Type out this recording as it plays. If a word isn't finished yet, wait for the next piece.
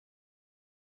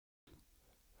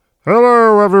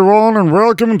Hello, everyone, and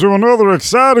welcome to another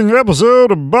exciting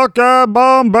episode of Buckeye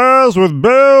Bombast with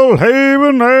Bill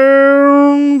Haven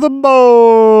and the boys.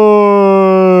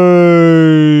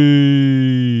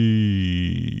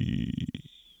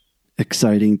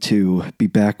 Exciting to be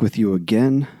back with you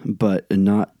again, but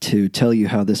not to tell you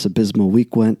how this abysmal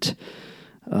week went.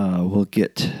 We'll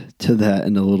get to that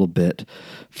in a little bit.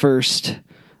 First,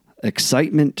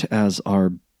 excitement as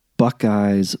our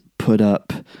Buckeyes put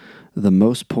up the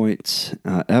most points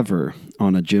ever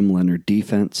on a Jim Leonhard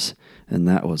defense, and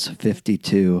that was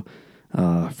 52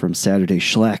 from Saturday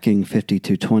Schlacking,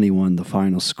 52-21, the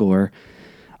final score.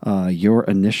 Your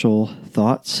initial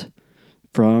thoughts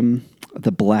from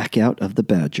the blackout of the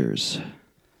Badgers?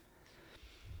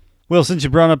 Well, since you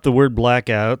brought up the word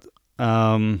blackout,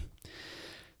 I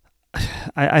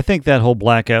think that whole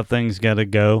blackout thing's got to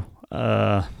go.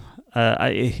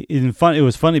 It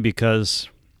was funny because,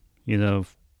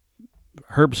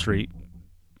 Herb Street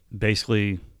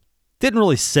basically didn't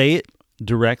really say it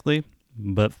directly,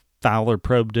 but Fowler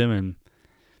probed him, and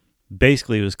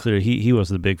basically it was clear he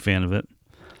wasn't a big fan of it.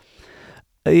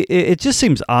 It just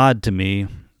seems odd to me,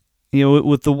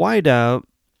 with the whiteout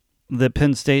that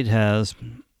Penn State has,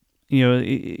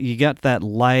 you got that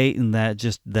light and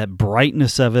that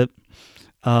brightness of it.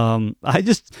 I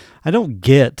don't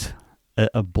get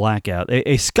a blackout.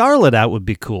 A scarlet out would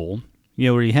be cool,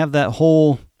 where you have that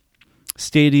whole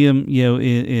stadium,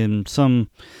 in some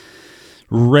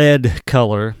red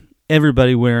color,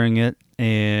 everybody wearing it,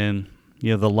 and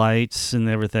the lights and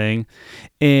everything.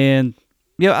 And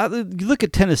you look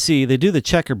at Tennessee; they do the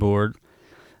checkerboard.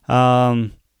 Now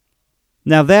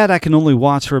that I can only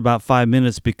watch for about 5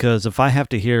 minutes, because if I have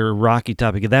to hear a Rocky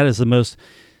Top, that is the most.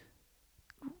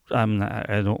 I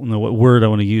don't know what word I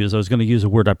want to use. I was going to use a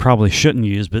word I probably shouldn't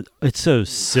use, but it's so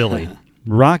silly.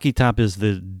 Rocky Top is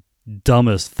the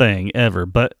dumbest thing ever,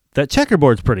 but that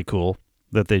checkerboard's pretty cool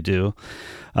that they do.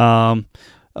 A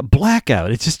blackout,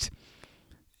 I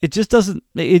don't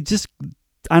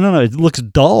know, it looks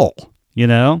dull,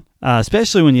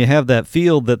 especially when you have that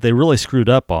field that they really screwed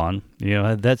up on.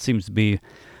 That seems to be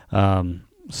some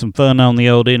fun on the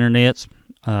old internets.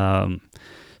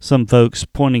 Some folks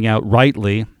pointing out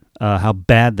rightly how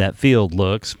bad that field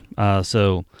looks.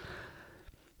 So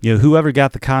whoever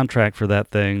got the contract for that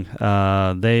thing,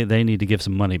 they need to give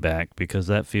some money back, because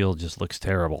that field just looks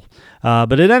terrible.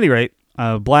 But at any rate,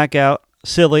 blackout,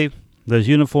 silly. Those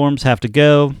uniforms have to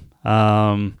go.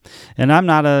 And I'm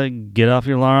not a get off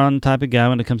your lawn type of guy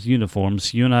when it comes to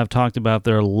uniforms. You and I have talked about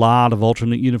there are a lot of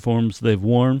alternate uniforms they've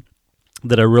worn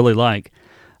that I really like.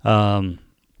 And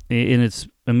it's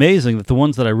amazing that the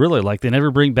ones that I really like, they never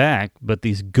bring back, but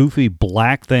these goofy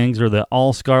black things, or the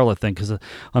all scarlet thing, because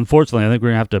unfortunately I think we're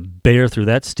going to have to bear through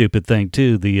that stupid thing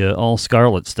too, the all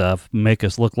scarlet stuff, make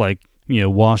us look like,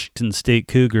 Washington State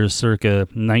Cougars circa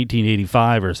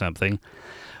 1985 or something.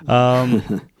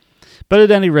 But at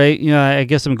any rate, I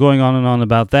guess I'm going on and on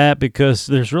about that, because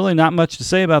there's really not much to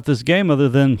say about this game other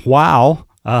than, wow.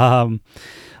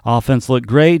 Offense looked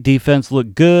great. Defense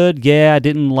looked good. Yeah, I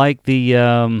didn't like the,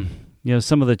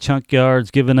 some of the chunk yards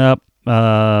given up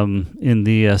in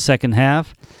the second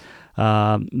half.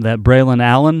 That Braylon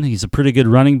Allen, he's a pretty good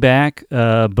running back,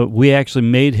 but we actually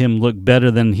made him look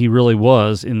better than he really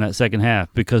was in that second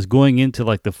half, because going into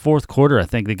like the fourth quarter, I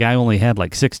think the guy only had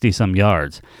like 60-some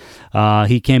yards.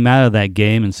 He came out of that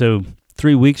game, and so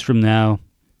 3 weeks from now,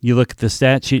 you look at the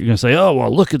stat sheet, you're going to say, oh, well,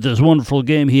 look at this wonderful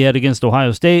game he had against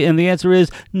Ohio State. And the answer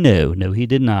is no, he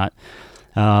did not.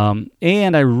 And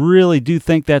I really do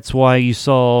think that's why you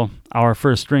saw our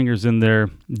first stringers in there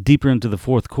deeper into the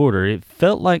fourth quarter. It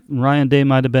felt like Ryan Day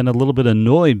might have been a little bit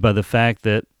annoyed by the fact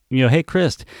that, hey,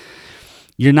 Chris,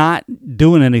 you're not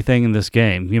doing anything in this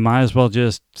game. You might as well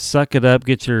just suck it up,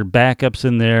 get your backups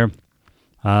in there.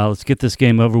 Let's get this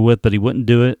game over with, but he wouldn't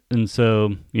do it, and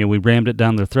so we rammed it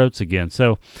down their throats again.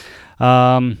 So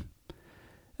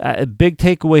a big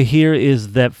takeaway here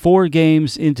is that 4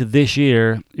 games into this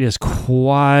year is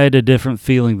quite a different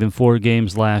feeling than 4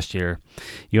 games last year.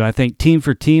 I think team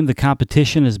for team, the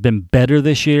competition has been better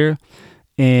this year,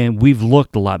 and we've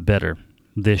looked a lot better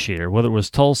this year, whether it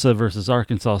was Tulsa versus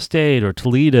Arkansas State, or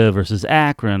Toledo versus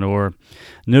Akron, or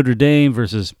Notre Dame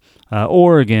versus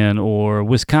Oregon, or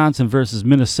Wisconsin versus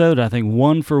Minnesota. I think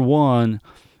 1 for 1,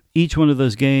 each one of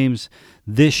those games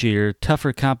this year,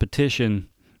 tougher competition,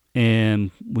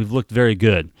 and we've looked very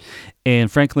good. And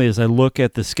frankly, as I look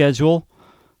at the schedule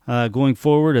going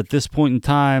forward at this point in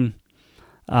time,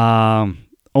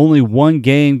 only one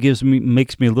game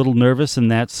makes me a little nervous,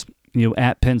 and that's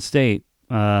at Penn State.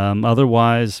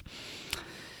 Otherwise,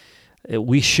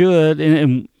 We should,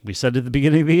 and we said at the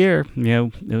beginning of the year,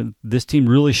 this team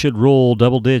really should roll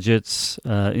double digits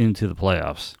into the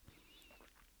playoffs.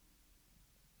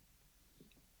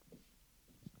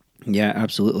 Yeah,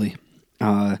 absolutely.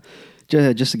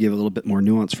 Just to give a little bit more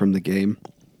nuance from the game,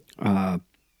 I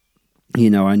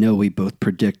know we both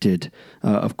predicted,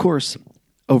 of course,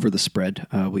 over the spread.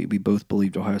 We both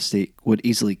believed Ohio State would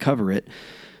easily cover it,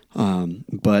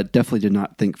 but definitely did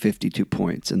not think 52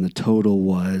 points. And the total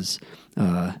was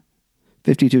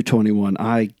 52-21.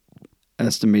 I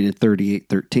estimated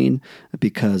 38-13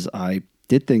 because I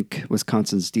did think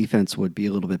Wisconsin's defense would be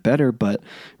a little bit better, but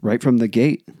right from the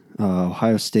gate,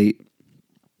 Ohio State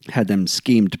had them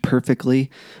schemed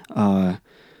perfectly.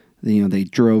 They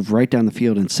drove right down the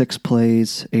field in 6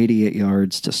 plays, 88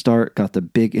 yards to start, got the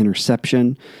big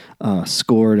interception,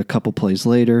 scored a couple plays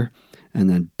later, and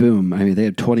then boom. I mean, they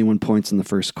had 21 points in the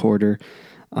first quarter,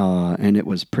 and it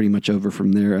was pretty much over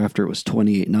from there after it was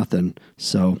 28-0.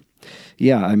 So,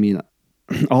 yeah, I mean,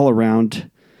 all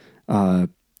around,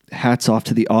 hats off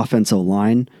to the offensive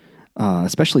line,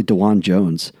 especially DeJuan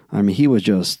Jones. I mean, he was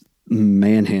just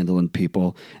manhandling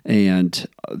people, and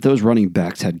those running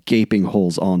backs had gaping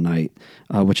holes all night,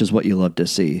 which is what you love to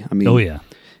see. I mean, oh yeah,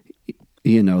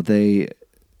 they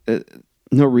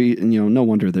no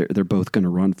wonder they're both going to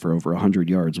run for over 100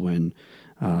 yards when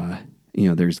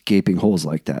there's gaping holes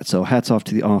like that. So hats off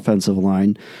to the offensive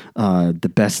line,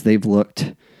 the best they've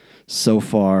looked so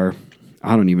far.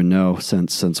 I don't even know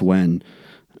since when.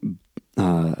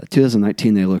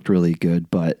 2019 they looked really good,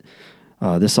 but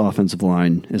this offensive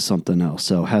line is something else.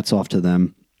 So hats off to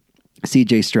them.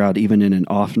 C.J. Stroud, even in an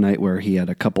off night where he had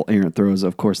a couple errant throws,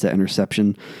 of course, that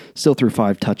interception, still threw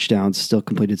 5 touchdowns, still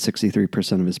completed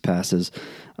 63% of his passes,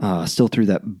 still threw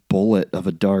that bullet of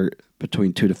a dart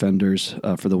between 2 defenders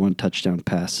for the 1 touchdown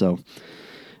pass. So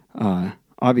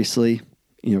obviously,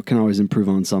 can always improve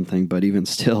on something, but even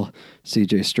still,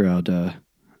 C.J. Stroud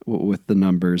with the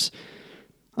numbers.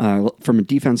 From a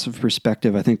defensive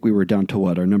perspective, I think we were down to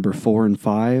our number 4 and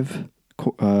 5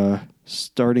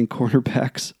 starting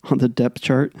cornerbacks on the depth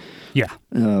chart. Yeah,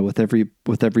 with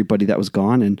everybody that was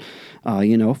gone, and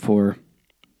for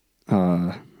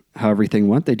how everything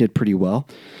went, they did pretty well.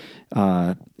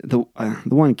 The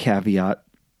one caveat,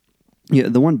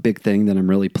 the one big thing that I'm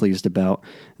really pleased about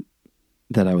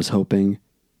that I was hoping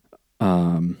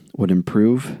would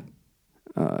improve.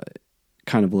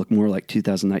 Kind of look more like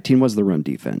 2019 was the run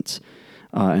defense.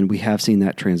 And we have seen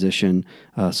that transition.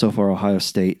 So far, Ohio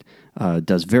State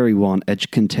does very well on edge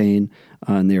contain,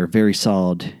 and they are very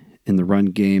solid in the run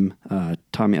game.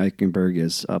 Tommy Eichenberg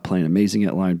is playing amazing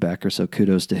at linebacker, so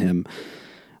kudos to him.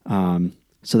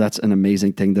 So that's an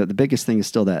amazing thing. The biggest thing is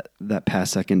still that pass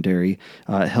secondary.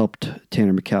 It helped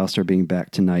Tanner McAllister being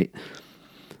back tonight.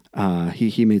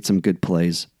 He made some good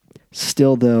plays.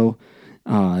 Still, though,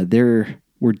 there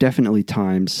were definitely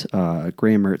times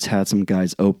Graham Mertz had some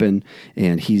guys open,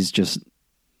 and he's just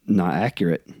not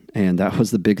accurate. And that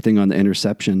was the big thing on the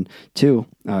interception, too.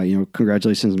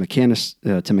 Congratulations to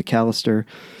McAllister.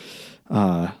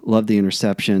 Loved the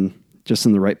interception. Just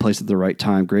in the right place at the right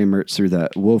time. Graham Mertz threw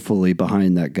that woefully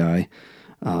behind that guy.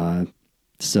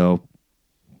 So,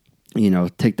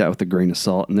 take that with a grain of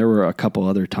salt. And there were a couple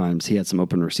other times he had some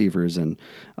open receivers, and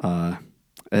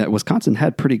Wisconsin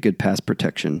had pretty good pass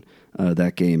protection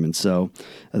that game. And so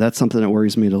that's something that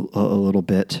worries me a little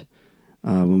bit.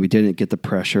 When we didn't get the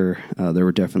pressure, there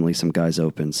were definitely some guys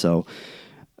open. So,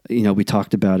 we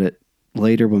talked about it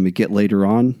later. When we get later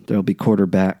on, there'll be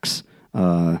quarterbacks,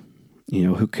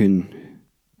 who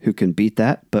can beat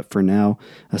that. But for now,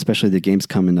 especially the games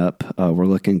coming up, we're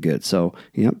looking good. So,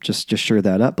 just shore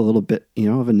that up a little bit,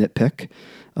 of a nitpick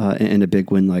and a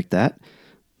big win like that.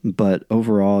 But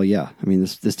overall, yeah, I mean,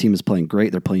 this team is playing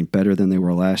great. They're playing better than they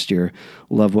were last year.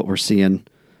 Love what we're seeing.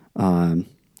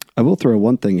 I will throw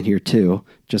one thing in here, too,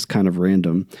 just kind of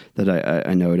random, that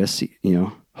I noticed.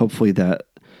 Hopefully that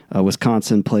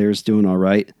Wisconsin player's doing all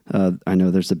right. I know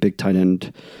there's a big tight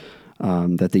end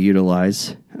that they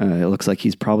utilize. It looks like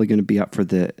he's probably going to be out for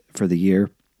the year.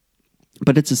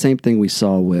 But it's the same thing we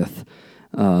saw with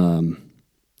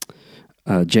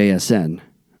JSN,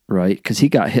 right? Because he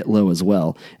got hit low as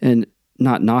well. And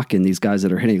not knocking these guys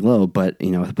that are hitting low, but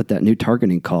with that new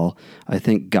targeting call, I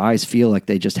think guys feel like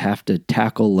they just have to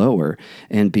tackle lower.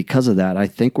 And because of that, I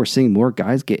think we're seeing more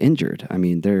guys get injured. I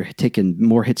mean, they're taking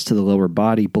more hits to the lower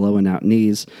body, blowing out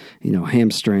knees,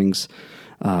 hamstrings,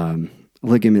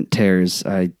 ligament tears.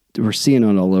 We're seeing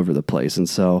it all over the place. And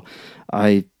so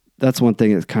that's one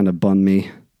thing that kind of bummed me.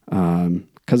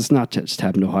 Because it's not just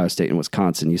happened to Ohio State and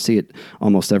Wisconsin. You see it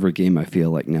almost every game, I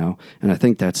feel like now. And I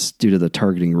think that's due to the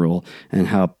targeting rule and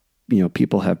how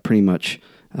people have pretty much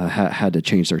had to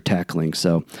change their tackling.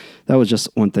 So that was just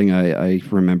one thing I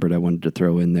remembered I wanted to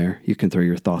throw in there. You can throw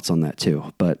your thoughts on that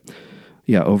too. But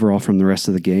yeah, overall from the rest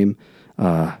of the game,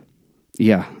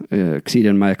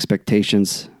 exceeded my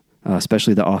expectations,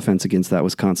 especially the offense against that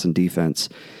Wisconsin defense.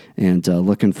 And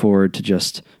looking forward to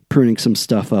just pruning some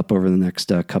stuff up over the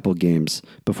next couple games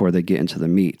before they get into the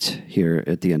meat here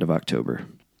at the end of October.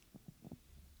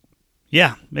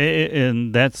 Yeah,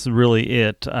 and that's really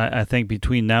it. I think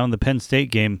between now and the Penn State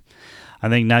game, I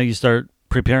think now you start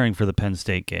preparing for the Penn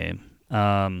State game.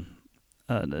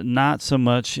 Not so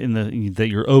much that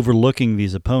you're overlooking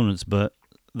these opponents, but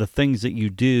the things that you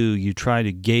do, you try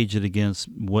to gauge it against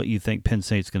what you think Penn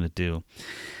State's going to do.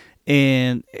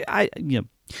 And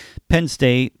Penn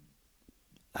State,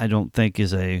 I don't think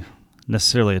is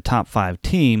necessarily a top 5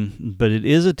 team, but it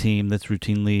is a team that's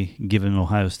routinely given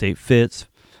Ohio State fits.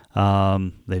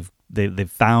 They've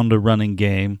found a running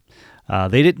game.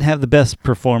 They didn't have the best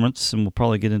performance, and we'll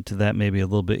probably get into that maybe a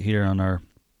little bit here on our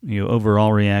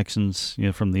overall reactions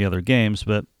from the other games.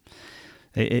 But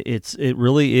it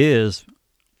really is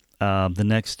the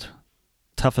next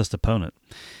toughest opponent,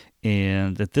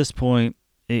 and at this point,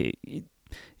 it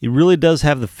really does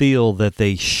have the feel that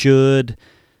they should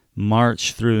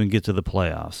march through and get to the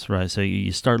playoffs, right? So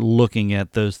you start looking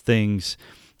at those things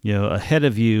ahead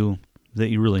of you that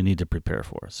you really need to prepare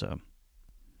for. So,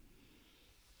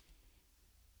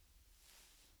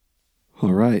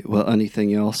 all right. Well,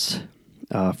 anything else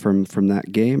from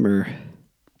that game, or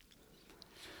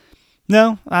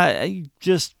no? I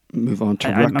just move on to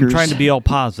Rutgers. I'm trying to be all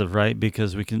positive, right?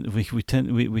 Because we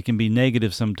can be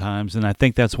negative sometimes, and I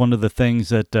think that's one of the things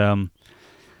that some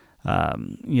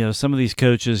of these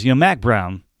coaches, Mac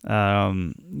Brown.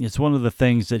 It's one of the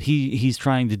things that he's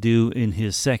trying to do in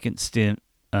his second stint.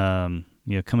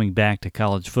 Coming back to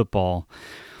college football,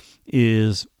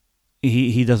 is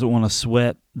he doesn't want to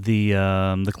sweat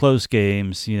the close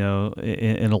games.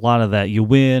 And a lot of that, you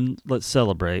win, let's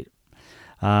celebrate.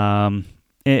 And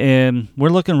we're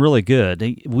looking really good.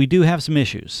 We do have some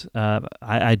issues.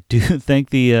 I do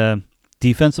think the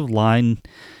defensive line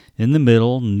in the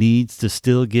middle needs to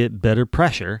still get better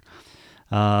pressure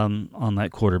on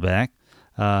that quarterback.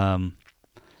 I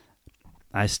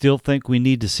still think we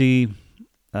need to see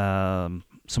some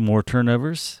more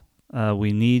turnovers.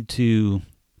 We need to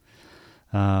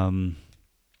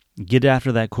get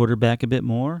after that quarterback a bit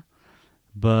more.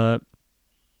 But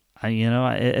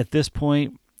at this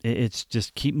point, it's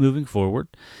just keep moving forward.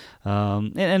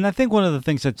 And I think one of the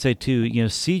things I'd say too,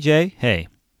 CJ, hey,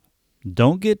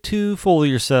 don't get too full of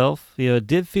yourself. It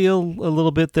did feel a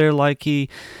little bit there like he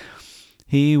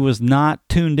was not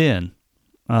tuned in.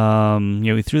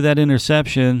 He threw that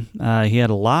interception. He had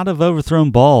a lot of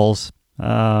overthrown balls,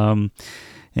 and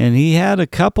he had a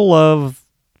couple of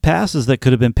passes that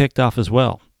could have been picked off as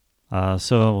well. Yes,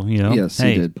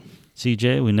 he did.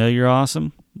 CJ, we know you're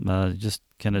awesome. Just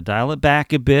kind of dial it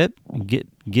back a bit,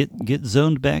 get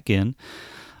zoned back in.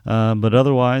 But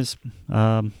otherwise,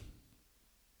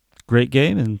 great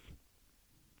game, and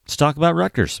let's talk about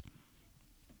Rutgers.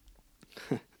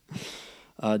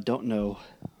 Don't know.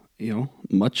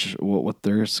 Much what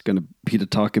there's going to be to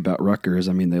talk about Rutgers.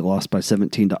 I mean, they lost by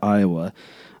 17 to Iowa,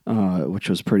 which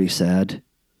was pretty sad.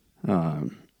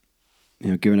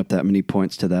 Giving up that many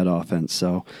points to that offense.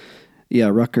 So, yeah,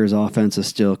 Rutgers' offense is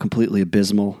still completely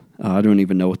abysmal. I don't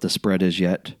even know what the spread is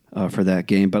yet for that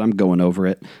game, but I'm going over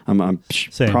it. I'm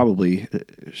probably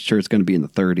sure it's going to be in the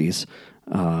 30s,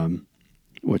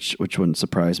 which wouldn't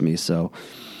surprise me. So.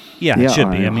 Yeah, it should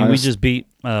be. I mean, we just beat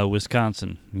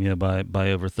Wisconsin,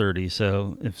 by over 30.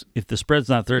 So if the spread's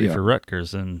not 30 for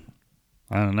Rutgers, then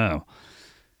I don't know.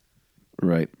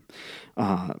 Right.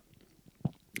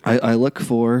 I look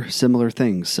for similar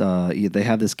things. They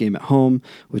have this game at home,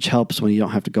 which helps when you don't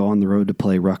have to go on the road to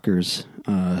play Rutgers.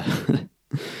 I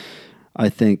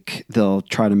think they'll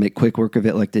try to make quick work of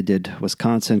it like they did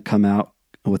Wisconsin, come out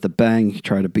with a bang,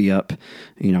 try to be up,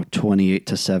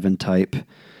 28-7 type.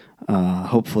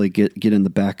 Hopefully get in the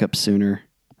backup sooner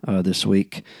this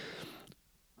week.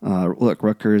 Look,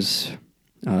 Rutgers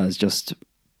is just,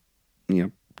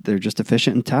 they're just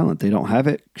efficient in talent. They don't have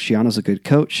it. Shiano's a good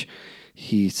coach.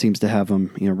 He seems to have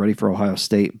them, ready for Ohio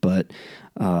State, but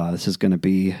this is going to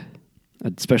be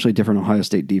especially different Ohio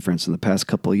State defense in the past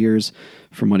couple of years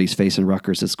from what he's facing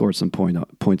Rutgers has scored some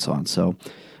points on. So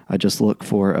I just look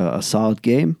for a solid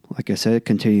game. Like I said,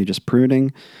 continue just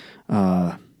pruning,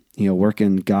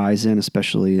 working guys in,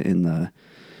 especially in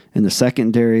the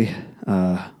secondary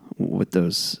with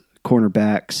those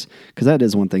cornerbacks, because that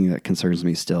is one thing that concerns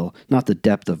me still. Not the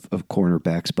depth of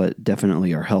cornerbacks, but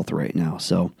definitely our health right now.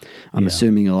 So I'm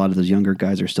assuming a lot of those younger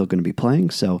guys are still going to be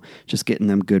playing. So just getting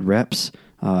them good reps,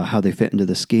 how they fit into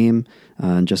the scheme,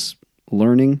 and just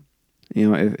learning.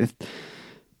 Because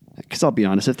I'll be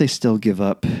honest, if they still give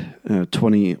up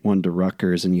 21 to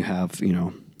Rutgers and you have,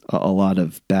 a lot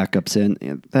of backups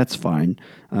in, that's fine.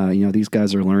 These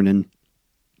guys are learning,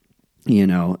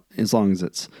 as long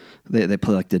as they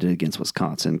play like they did against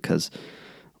Wisconsin, because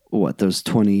those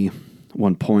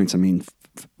 21 points,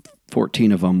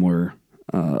 14 of them were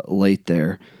late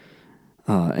there.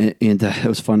 And it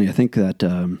was funny. I think that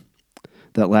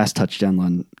that last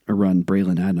touchdown run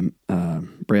Braylon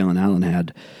Allen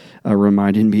had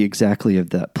reminded me exactly of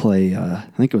that play. I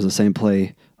think it was the same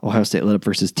play Ohio State lit up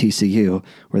versus TCU,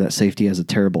 where that safety has a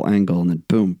terrible angle, and then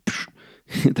boom,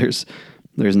 there's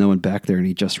no one back there, and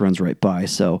he just runs right by.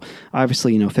 So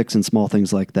obviously, fixing small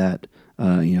things like that,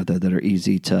 that are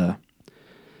easy to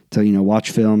watch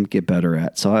film, get better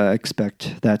at. So I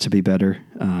expect that to be better.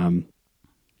 And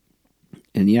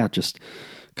yeah, just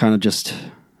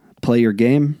play your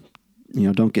game.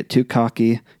 Don't get too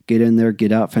cocky. Get in there,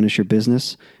 get out, finish your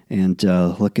business, and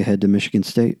look ahead to Michigan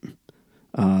State.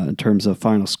 In terms of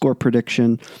final score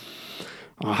prediction,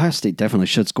 Ohio State definitely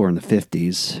should score in the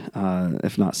 50s,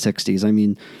 if not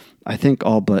 60s. I think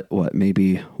all but,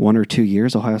 maybe 1 or 2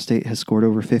 years Ohio State has scored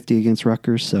over 50 against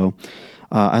Rutgers. So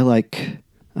I like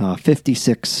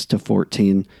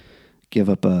 56-14. Give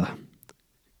up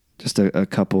just a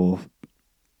couple,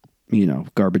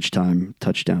 garbage time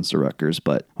touchdowns to Rutgers.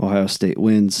 But Ohio State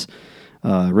wins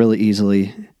really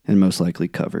easily and most likely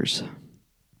covers.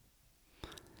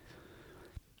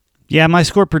 Yeah, my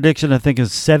score prediction I think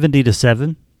is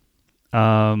 70-7.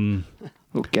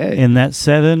 Okay. And that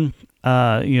 7,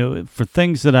 for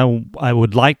things that I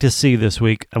would like to see this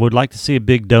week, I would like to see a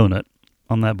big donut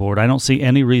on that board. I don't see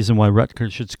any reason why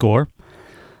Rutgers should score.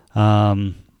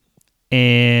 I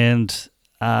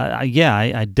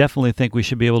definitely think we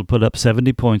should be able to put up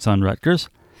 70 points on Rutgers.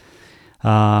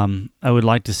 I would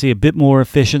like to see a bit more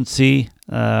efficiency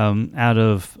out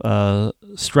of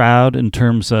Stroud in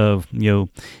terms of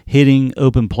hitting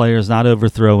open players, not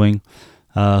overthrowing.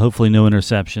 Hopefully, no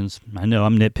interceptions. I know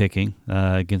I'm nitpicking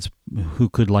against who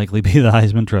could likely be the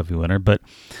Heisman Trophy winner, but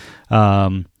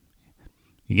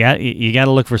you got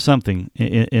to look for something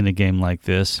in a game like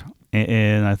this.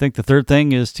 And I think the third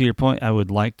thing is, to your point, I would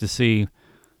like to see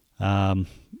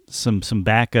some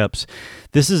backups.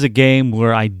 This is a game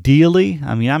where ideally,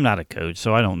 I'm not a coach,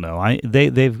 so I don't know.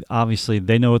 They've obviously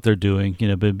they know what they're doing, but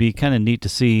it'd be kind of neat to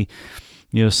see,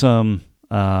 some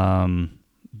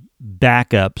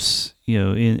backups,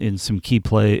 in some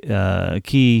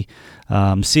key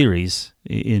series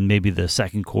in maybe the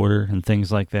second quarter and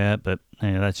things like that. But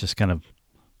that's just kind of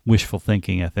wishful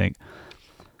thinking, I think.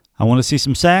 I want to see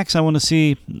some sacks. I want to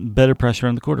see better pressure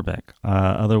on the quarterback.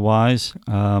 Otherwise,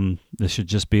 this should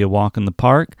just be a walk in the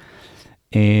park,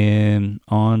 and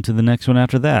on to the next one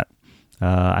after that.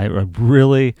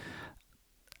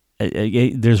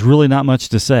 There's really not much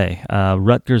to say.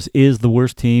 Rutgers is the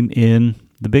worst team in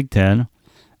the Big Ten,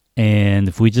 and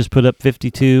if we just put up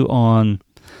 52 on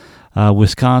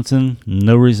Wisconsin,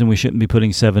 no reason we shouldn't be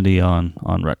putting 70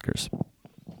 on Rutgers.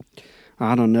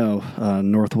 I don't know.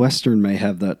 Northwestern may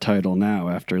have that title now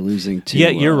after losing to. Yeah,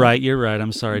 you're right.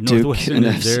 I'm sorry. Duke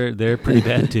Northwestern, they're pretty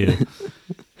bad too.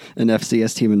 An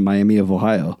FCS team in Miami of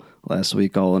Ohio last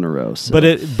week, all in a row. So, but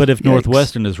if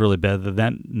Northwestern is really bad, then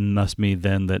that must mean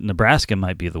then that Nebraska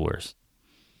might be the worst.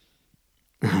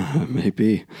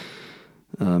 Maybe.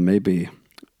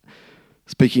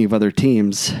 Speaking of other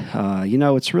teams,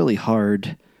 it's really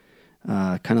hard.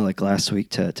 Kind of like last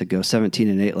week to go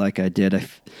 17-8 like I did. I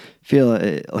feel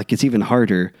like it's even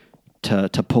harder to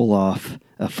pull off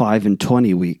a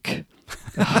 5-20 week,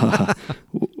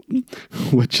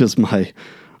 which is my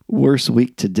worst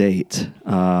week to date.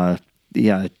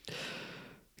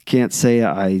 Can't say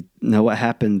I know what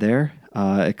happened there,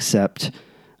 except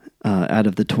out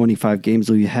of the 25 games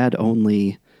we had,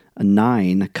 only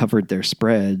 9 covered their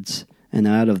spreads, and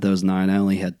out of those 9, I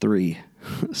only had 3.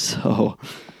 So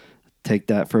take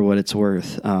that for what it's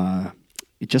worth.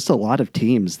 Just a lot of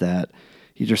teams that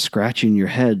you're just scratching your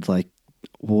head like,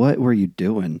 what were you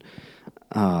doing?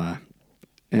 And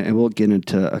we'll get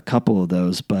into a couple of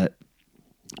those, but,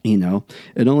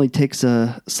 it only takes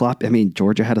a sloppy.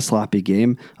 Georgia had a sloppy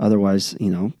game. Otherwise,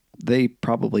 they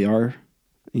probably are,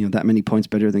 that many points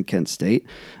better than Kent State.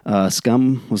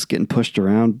 Scum was getting pushed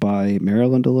around by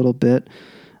Maryland a little bit.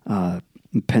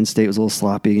 Penn State was a little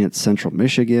sloppy against Central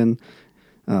Michigan.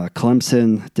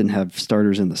 Clemson didn't have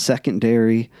starters in the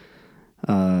secondary.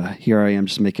 Here I am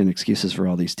just making excuses for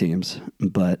all these teams.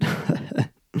 But,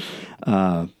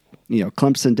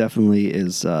 Clemson definitely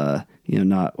is,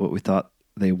 not what we thought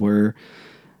they were.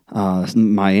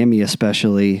 Miami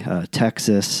especially,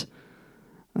 Texas,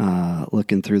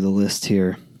 looking through the list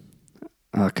here.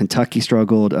 Kentucky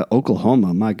struggled.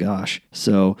 Oklahoma, my gosh.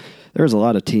 So there's a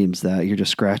lot of teams that you're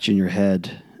just scratching your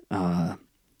head,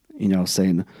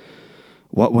 saying,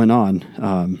 what went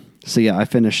on? I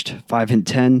finished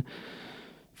 5-10,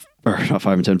 or not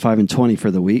 5-10, 5-20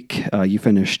 for the week. You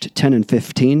finished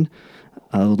 10-15,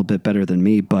 a little bit better than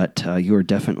me, but you are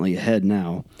definitely ahead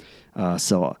now.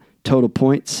 So total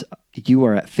points, you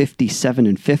are at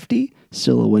 57-50,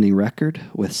 still a winning record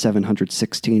with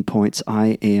 716 points.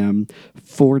 I am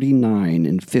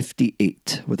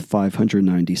 49-58 with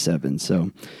 597.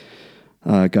 So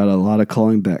got a lot of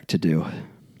clawing back to do.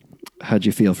 How'd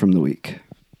you feel from the week?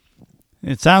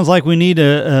 It sounds like we need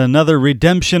another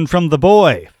redemption from the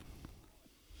boy.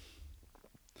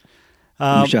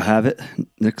 You shall have it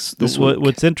this week.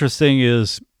 What's interesting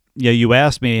is, you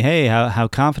asked me, hey, how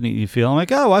confident you feel? I'm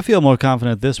like, I feel more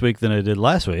confident this week than I did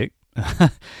last week.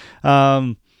 I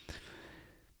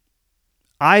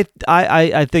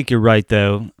think you're right,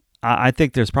 though. I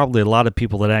think there's probably a lot of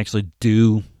people that actually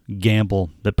do gamble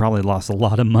that probably lost a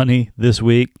lot of money this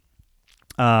week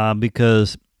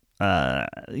because,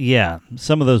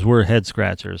 some of those were head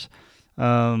scratchers.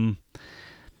 And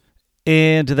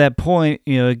to that point,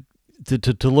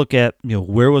 to look at,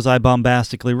 where was I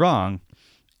bombastically wrong?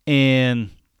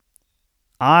 And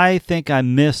I think I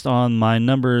missed on my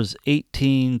numbers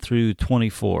 18 through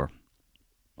 24,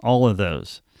 all of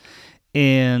those.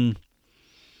 And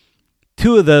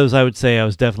two of those I would say I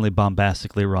was definitely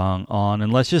bombastically wrong on.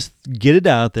 And let's just get it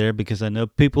out there because I know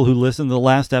people who listened to the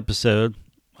last episode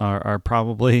are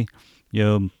probably,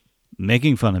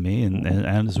 making fun of me, and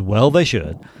as well they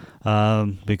should.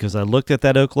 Because I looked at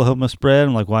that Oklahoma spread.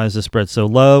 I'm like, why is the spread so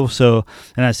low?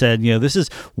 And I said, this is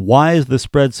why is the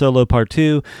spread so low part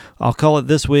 2. I'll call it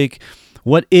this week.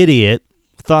 What idiot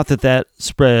thought that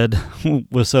spread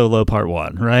was so low part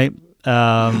 1, right?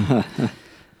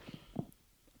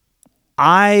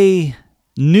 I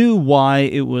knew why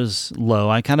it was low.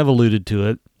 I kind of alluded to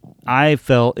it. I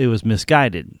felt it was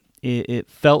misguided. It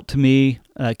felt to me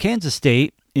Kansas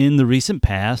State in the recent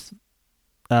past,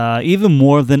 even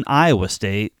more than Iowa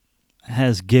State,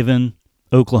 has given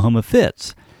Oklahoma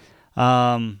fits.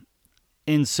 And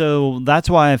so that's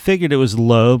why I figured it was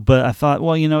low, but I thought,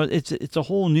 it's a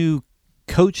whole new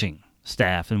coaching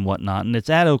staff and whatnot, and it's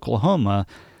at Oklahoma,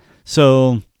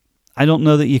 so I don't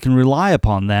know that you can rely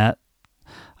upon that,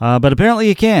 but apparently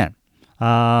you can.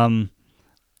 And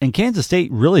Kansas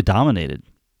State really dominated.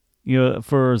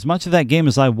 For as much of that game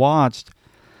as I watched,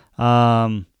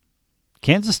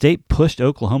 Kansas State pushed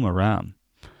Oklahoma around.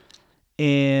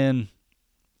 And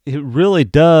it really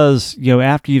does,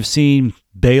 after you've seen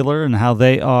Baylor and how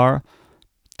they are,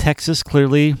 Texas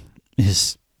clearly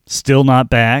is still not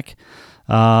back.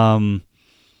 That's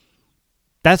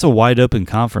a wide open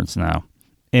conference now.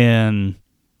 And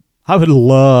I would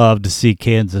love to see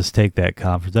Kansas take that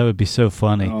conference. That would be so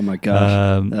funny. Oh, my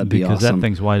gosh. That'd be because awesome. that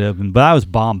thing's wide open. But I was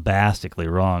bombastically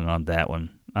wrong on that one.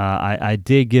 I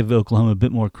did give Oklahoma a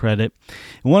bit more credit.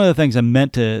 And one of the things I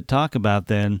meant to talk about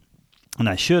then, and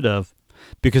I should have,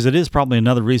 because it is probably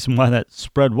another reason why that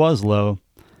spread was low,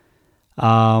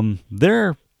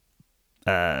 their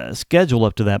schedule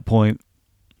up to that point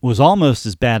was almost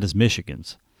as bad as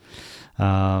Michigan's.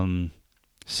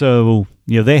 So,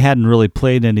 they hadn't really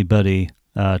played anybody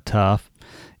tough,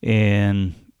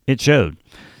 and it showed.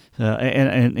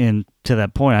 And to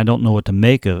that point, I don't know what to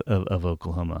make of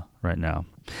Oklahoma right now.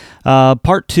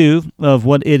 Part 2 of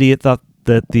what idiot thought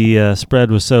that the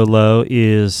spread was so low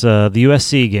is the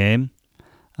USC game.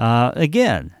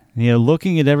 Again,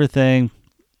 looking at everything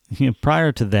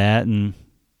prior to that and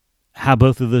how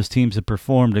both of those teams had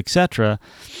performed, etc.,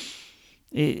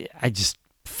 I just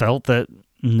felt that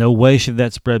no way should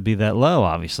that spread be that low,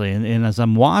 obviously. And as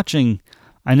I'm watching,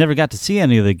 I never got to see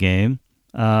any of the game,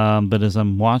 but as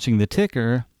I'm watching the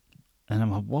ticker, and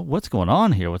I'm like, what's going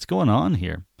on here? What's going on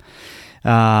here?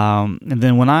 And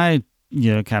then when I,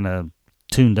 kind of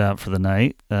tuned out for the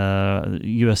night,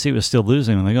 USC was still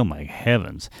losing. I'm like, oh my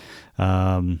heavens.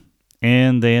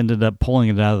 And they ended up pulling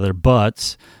it out of their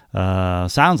butts.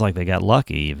 Sounds like they got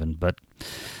lucky even, but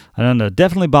I don't know.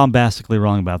 Definitely bombastically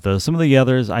wrong about those. Some of the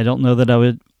others, I don't know that I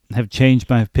would have changed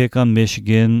my pick on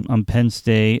Michigan, on Penn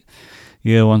State,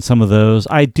 on some of those.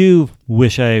 I do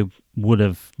wish I would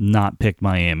have not picked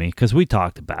Miami because we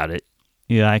talked about it.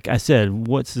 Like I said,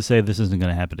 what's to say this isn't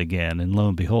going to happen again? And lo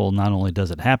and behold, not only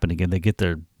does it happen again, they get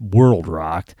their world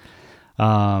rocked.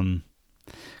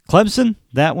 Clemson,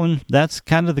 that's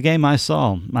kind of the game I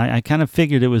saw. I kind of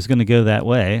figured it was going to go that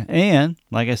way. And,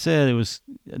 like I said, it was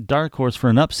a dark horse for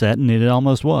an upset, and it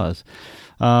almost was.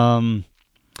 And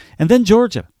then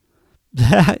Georgia.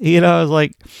 I was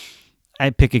like, I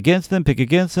pick against them.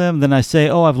 Then I say,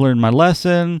 oh, I've learned my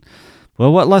lesson.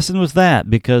 Well, what lesson was that?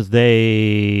 Because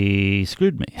they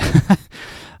screwed me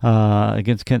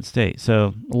against Kent State.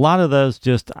 So a lot of those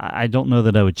I don't know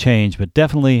that I would change, but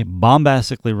definitely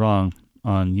bombastically wrong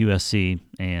on USC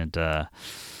and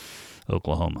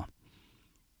Oklahoma.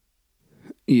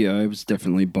 Yeah, I was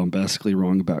definitely bombastically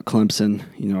wrong about Clemson.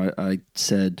 I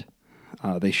said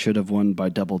they should have won by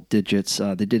double digits.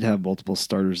 They did have multiple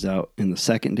starters out in the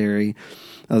secondary.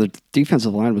 The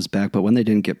defensive line was back, but when they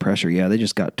didn't get pressure, they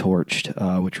just got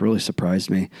torched, which really surprised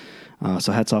me.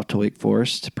 So hats off to Wake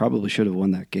Forest. Probably should have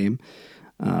won that game,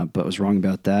 but was wrong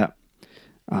about that.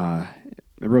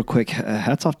 Real quick,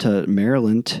 hats off to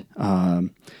Maryland.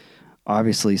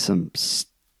 Obviously, some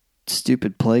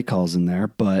stupid play calls in there,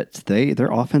 but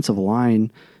their offensive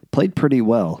line played pretty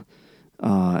well.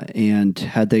 And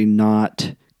had they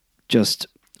not just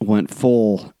went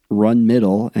full run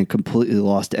middle and completely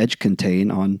lost edge contain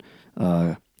on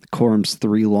Corum's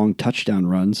 3 long touchdown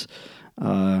runs,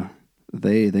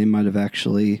 they might have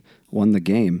actually won the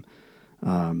game.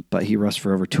 But he rushed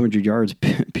for over 200 yards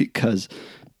because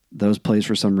those plays,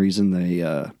 for some reason,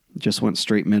 they just went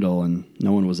straight middle, and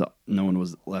no one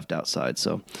was left outside.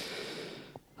 So,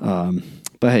 but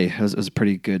hey, it was a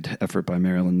pretty good effort by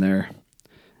Maryland there.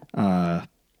 Some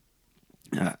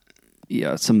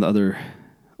of the other.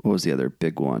 What was the other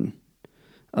big one?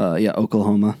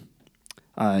 Oklahoma.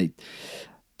 I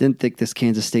didn't think this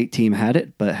Kansas State team had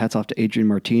it, but hats off to Adrian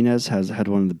Martinez. Has had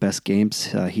one of the best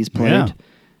games he's played,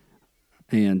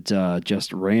 and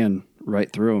just ran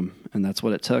right through him, and that's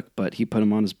what it took. But he put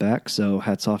him on his back, so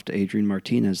hats off to Adrian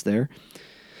Martinez there.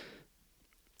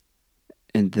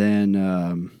 And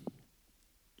then,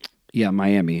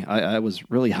 Miami. I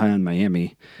was really high on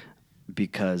Miami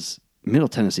because Middle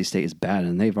Tennessee State is bad,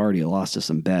 and they've already lost to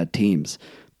some bad teams.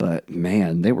 But,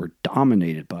 man, they were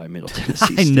dominated by Middle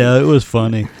Tennessee State. I know, it was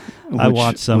funny. I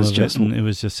watched some of it, and it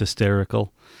was just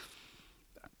hysterical.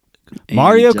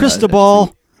 Mario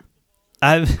Cristobal.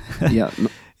 Not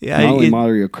only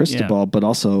Mario Cristobal, but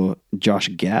also Josh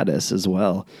Gaddis as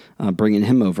well, bringing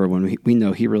him over when we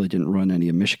know he really didn't run any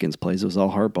of Michigan's plays. It was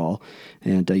all hardball.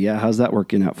 And, how's that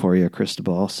working out for you,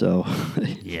 Cristobal? So,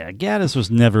 Gaddis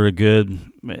was never a good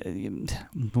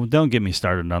 – don't get me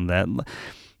started on that.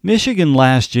 Michigan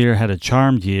last year had a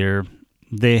charmed year.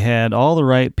 They had all the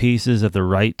right pieces at the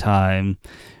right time,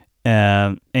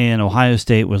 and Ohio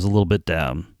State was a little bit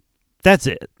down. That's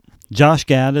it. Josh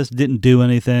Gaddis didn't do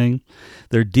anything.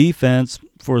 Their defense,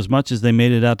 for as much as they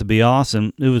made it out to be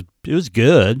awesome, it was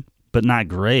good, but not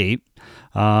great.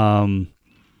 Josh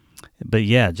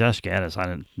Gaddis,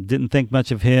 I didn't think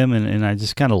much of him, and I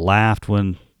just kind of laughed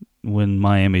when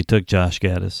Miami took Josh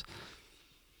Gaddis.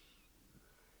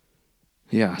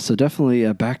 Yeah, so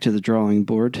definitely back to the drawing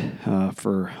board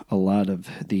for a lot of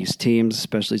these teams,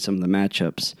 especially some of the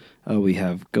matchups we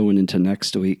have going into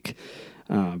next week.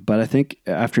 But I think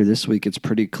after this week, it's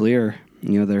pretty clear.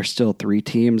 There are still 3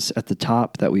 teams at the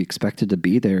top that we expected to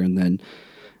be there, and then,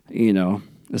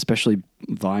 especially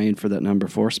vying for that number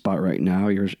 4 spot right now,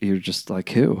 you're just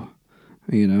like, who?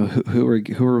 Who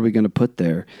are we going to put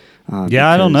there? I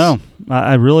don't know.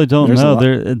 I really don't know.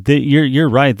 You're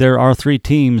right. There are 3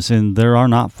 teams, and there are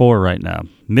not 4 right now.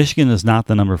 Michigan is not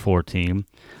the number 4 team,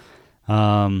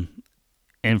 and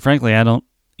frankly, I don't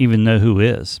even know who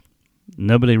is.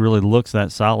 Nobody really looks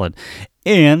that solid.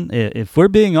 And if we're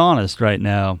being honest right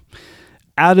now,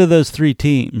 out of those 3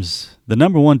 teams, the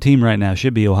number 1 team right now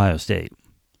should be Ohio State.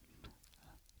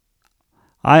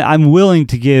 I'm willing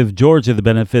to give Georgia the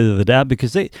benefit of the doubt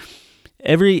because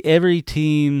every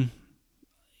team,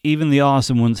 even the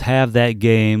awesome ones, have that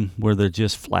game where they're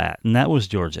just flat, and that was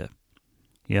Georgia.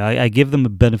 I give them the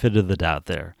benefit of the doubt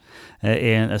there.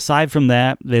 And aside from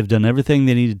that, they've done everything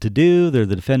they needed to do. They're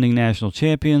the defending national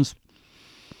champions.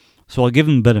 So I'll give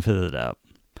them the benefit of the doubt.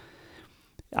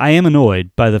 I am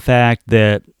annoyed by the fact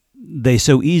that they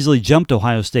so easily jumped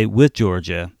Ohio State with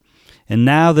Georgia, and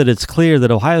now that it's clear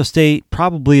that Ohio State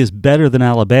probably is better than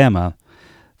Alabama,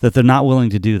 that they're not willing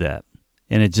to do that.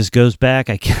 And it just goes back.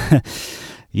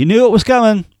 You knew it was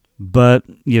coming, but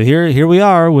here we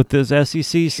are with this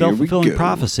SEC self-fulfilling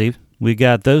prophecy. We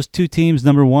got those 2 teams,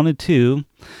 number 1 and 2.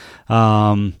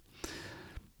 Bama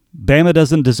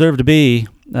doesn't deserve to be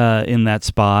in that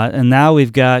spot. And now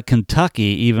we've got Kentucky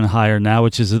even higher now,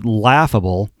 which is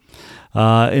laughable.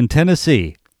 In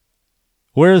Tennessee.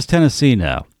 Where is Tennessee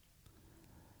now?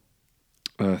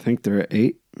 I think they're at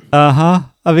 8. I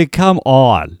mean, come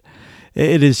on.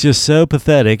 It is just so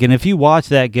pathetic. And if you watch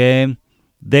that game,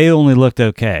 they only looked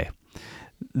okay.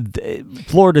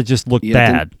 Florida just looked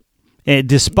bad. And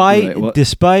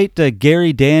despite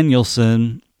Gary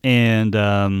Danielson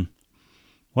and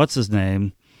what's his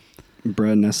name?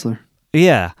 Brad Nessler.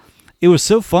 Yeah. It was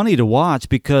so funny to watch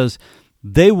because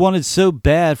they wanted so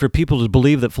bad for people to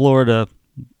believe that Florida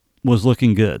was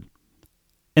looking good.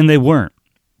 And they weren't.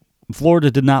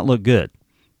 Florida did not look good.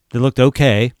 They looked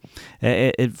okay.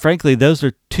 Frankly, those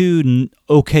are two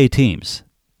okay teams.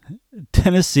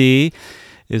 Tennessee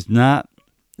is not.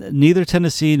 Neither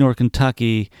Tennessee nor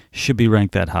Kentucky should be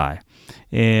ranked that high,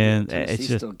 and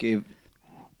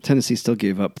Tennessee still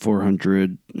gave up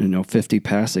 450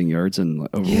 passing yards and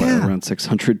around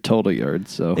 600 total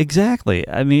yards. So exactly.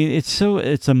 I mean,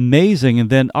 it's amazing. And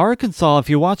then Arkansas. If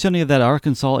you watch any of that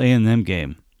Arkansas A&M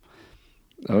game,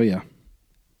 oh yeah,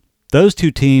 those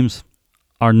two teams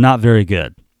are not very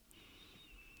good.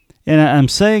 And I'm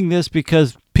saying this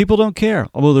because people don't care.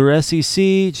 Well, they're SEC,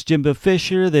 it's Jimbo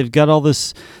Fisher, they've got all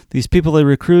these people they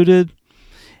recruited.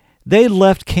 They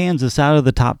left Kansas out of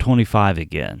the top 25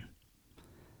 again.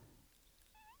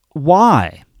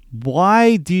 Why?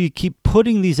 Why do you keep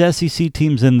putting these SEC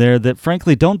teams in there that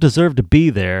frankly don't deserve to be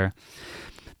there?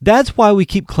 That's why we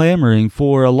keep clamoring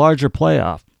for a larger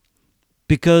playoff.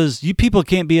 Because you people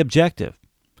can't be objective.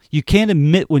 You can't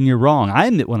admit when you're wrong. I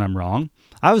admit when I'm wrong.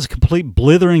 I was a complete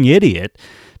blithering idiot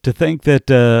to think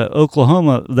that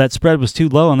Oklahoma, that spread was too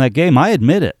low on that game. I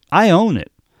admit it. I own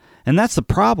it. And that's the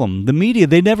problem. The media,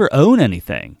 they never own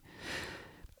anything.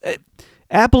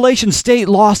 Appalachian State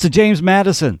lost to James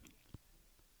Madison.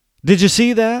 Did you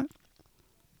see that?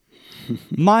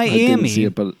 Miami. I didn't see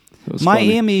it, but it was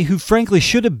Miami, who frankly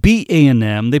should have beat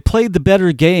A&M. They played the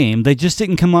better game. They just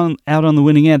didn't come out on the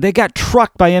winning end. They got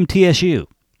trucked by MTSU.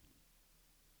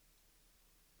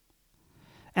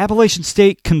 Appalachian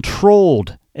State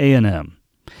controlled A&M.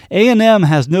 A&M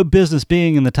has no business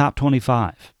being in the top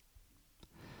 25.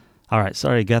 All right,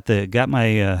 sorry, got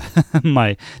my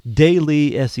my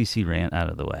daily SEC rant out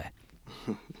of the way.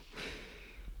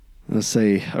 Let's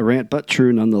say a rant, but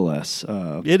true nonetheless.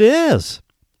 It is.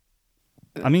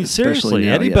 I mean, seriously,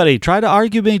 anybody try to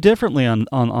argue me differently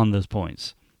on those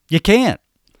points. You can't.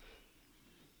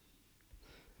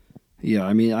 Yeah,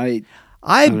 I mean,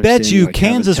 I bet you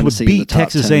Kansas would beat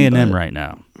Texas A&M right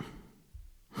now.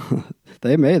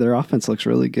 They may. Their offense looks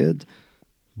really good.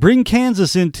 Bring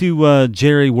Kansas into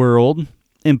Jerry World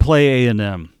and play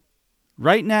A&M.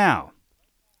 Right now,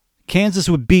 Kansas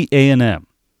would beat A&M.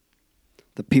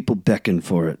 The people beckon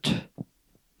for it.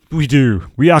 We do.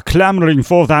 We are clamoring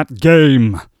for that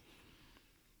game.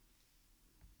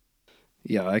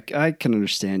 Yeah, I can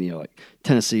understand, like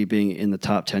Tennessee being in the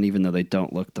top 10, even though they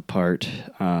don't look the part,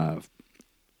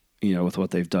 with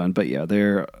what they've done. But yeah,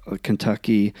 they're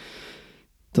Kentucky.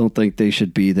 Don't think they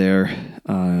should be there.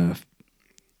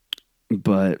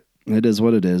 But it is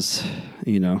what it is,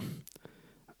 You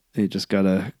just got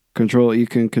to control what you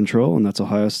can control, and that's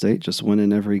Ohio State just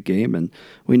winning every game, and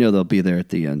we know they'll be there at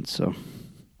the end. So,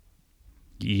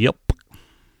 yep.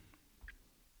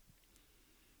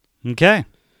 Okay.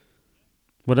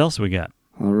 What else we got?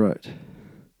 All right.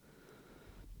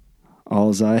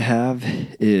 Alls I have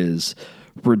is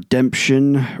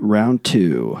Redemption Round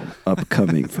 2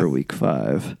 upcoming for Week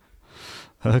 5.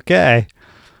 Okay.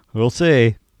 We'll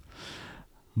see.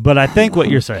 But I think what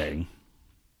you're saying,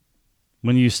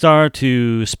 when you start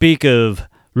to speak of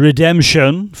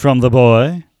redemption from the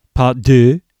boy, part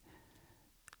 2,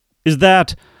 is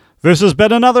that this has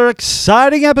been another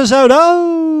exciting episode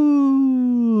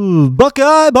of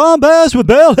Buckeye Bombast with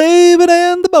Belhaven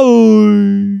and the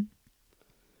boy.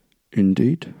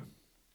 Indeed.